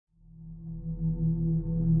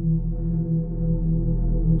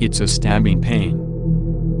It's a stabbing pain.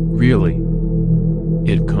 Really.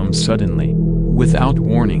 It comes suddenly, without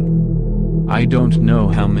warning. I don't know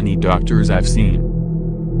how many doctors I've seen.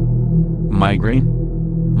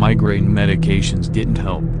 Migraine? Migraine medications didn't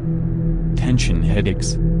help. Tension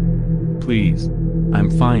headaches. Please. I'm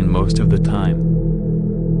fine most of the time.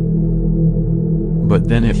 But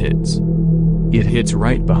then it hits. It hits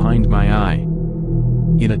right behind my eye.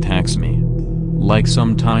 It attacks me. Like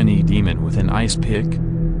some tiny demon with an ice pick,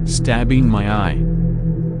 stabbing my eye.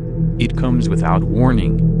 It comes without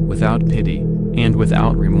warning, without pity, and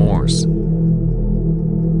without remorse.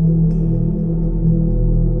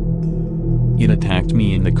 It attacked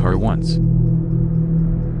me in the car once.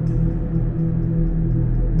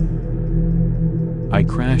 I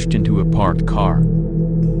crashed into a parked car.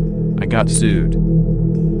 I got sued.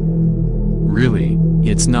 Really,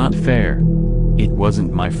 it's not fair. It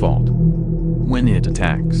wasn't my fault. When it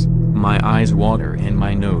attacks, my eyes water and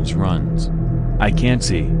my nose runs. I can't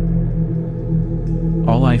see.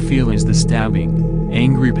 All I feel is the stabbing,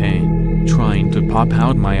 angry pain, trying to pop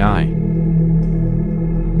out my eye.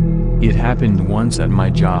 It happened once at my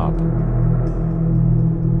job.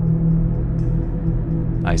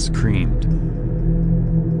 I screamed.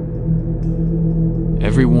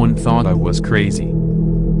 Everyone thought I was crazy.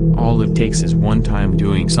 All it takes is one time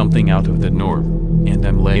doing something out of the norm, and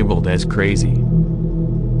I'm labeled as crazy.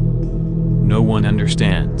 No one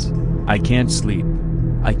understands. I can't sleep.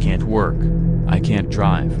 I can't work. I can't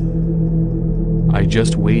drive. I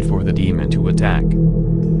just wait for the demon to attack.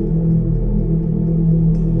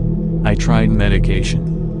 I tried medication.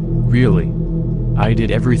 Really. I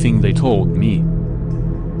did everything they told me.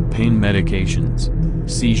 Pain medications,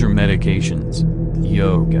 seizure medications,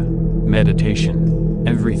 yoga, meditation,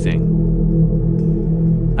 everything.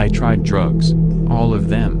 I tried drugs, all of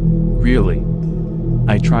them, really.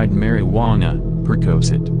 I tried marijuana,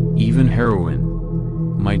 Percocet, even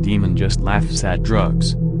heroin. My demon just laughs at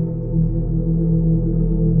drugs.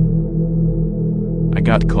 I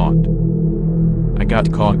got caught. I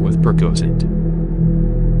got caught with Percocet.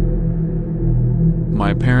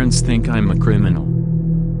 My parents think I'm a criminal.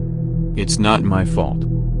 It's not my fault.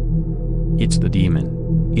 It's the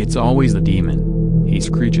demon. It's always the demon. He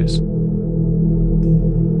screeches.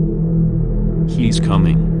 He's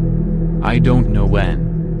coming. I don't know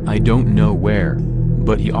when, I don't know where,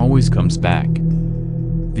 but he always comes back.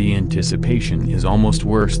 The anticipation is almost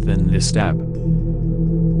worse than this stab.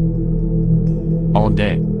 All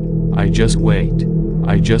day. I just wait.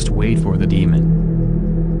 I just wait for the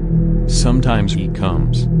demon. Sometimes he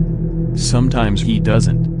comes. Sometimes he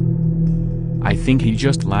doesn't. I think he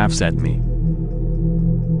just laughs at me.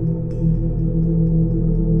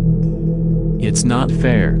 It's not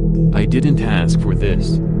fair. I didn't ask for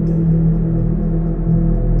this.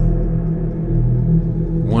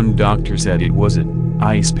 One doctor said it was an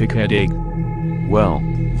ice pick headache. Well,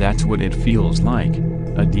 that's what it feels like.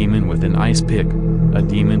 A demon with an ice pick. A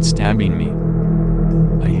demon stabbing me.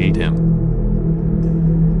 I hate him.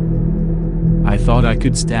 I thought I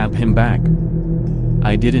could stab him back.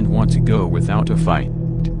 I didn't want to go without a fight,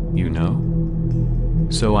 you know?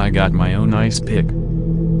 So I got my own ice pick.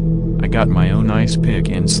 I got my own ice pick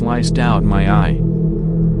and sliced out my eye.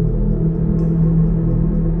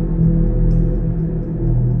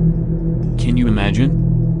 Can you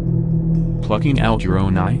imagine? Plucking out your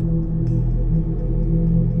own eye?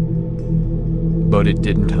 But it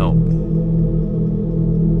didn't help.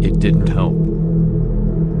 It didn't help.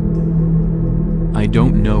 I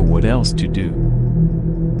don't know what else to do.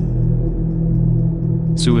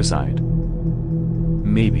 Suicide.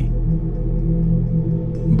 Maybe.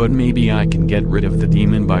 But maybe I can get rid of the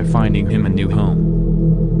demon by finding him a new home.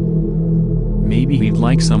 Maybe he'd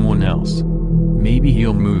like someone else. Maybe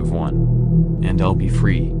he'll move on. And I'll be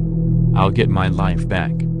free. I'll get my life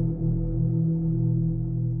back.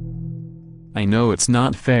 I know it's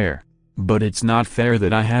not fair, but it's not fair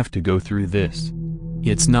that I have to go through this.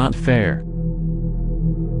 It's not fair.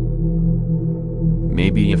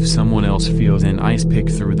 Maybe if someone else feels an ice pick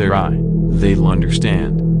through their eye, they'll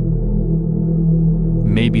understand.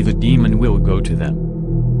 Maybe the demon will go to them.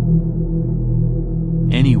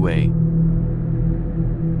 Anyway,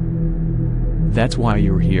 that's why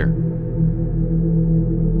you're here.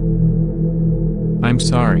 I'm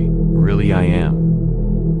sorry, really I am.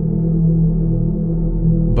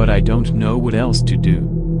 But I don't know what else to do.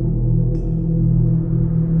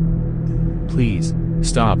 Please,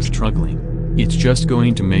 stop struggling. It's just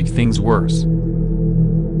going to make things worse.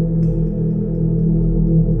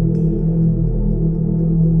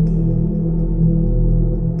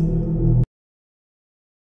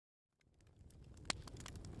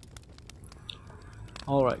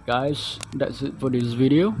 Alright guys, that's it for this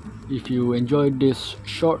video. If you enjoyed this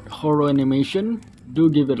short horror animation, do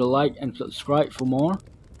give it a like and subscribe for more.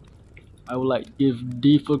 I would like to give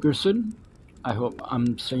D.Fulkerson, I hope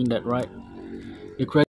I'm saying that right, the credit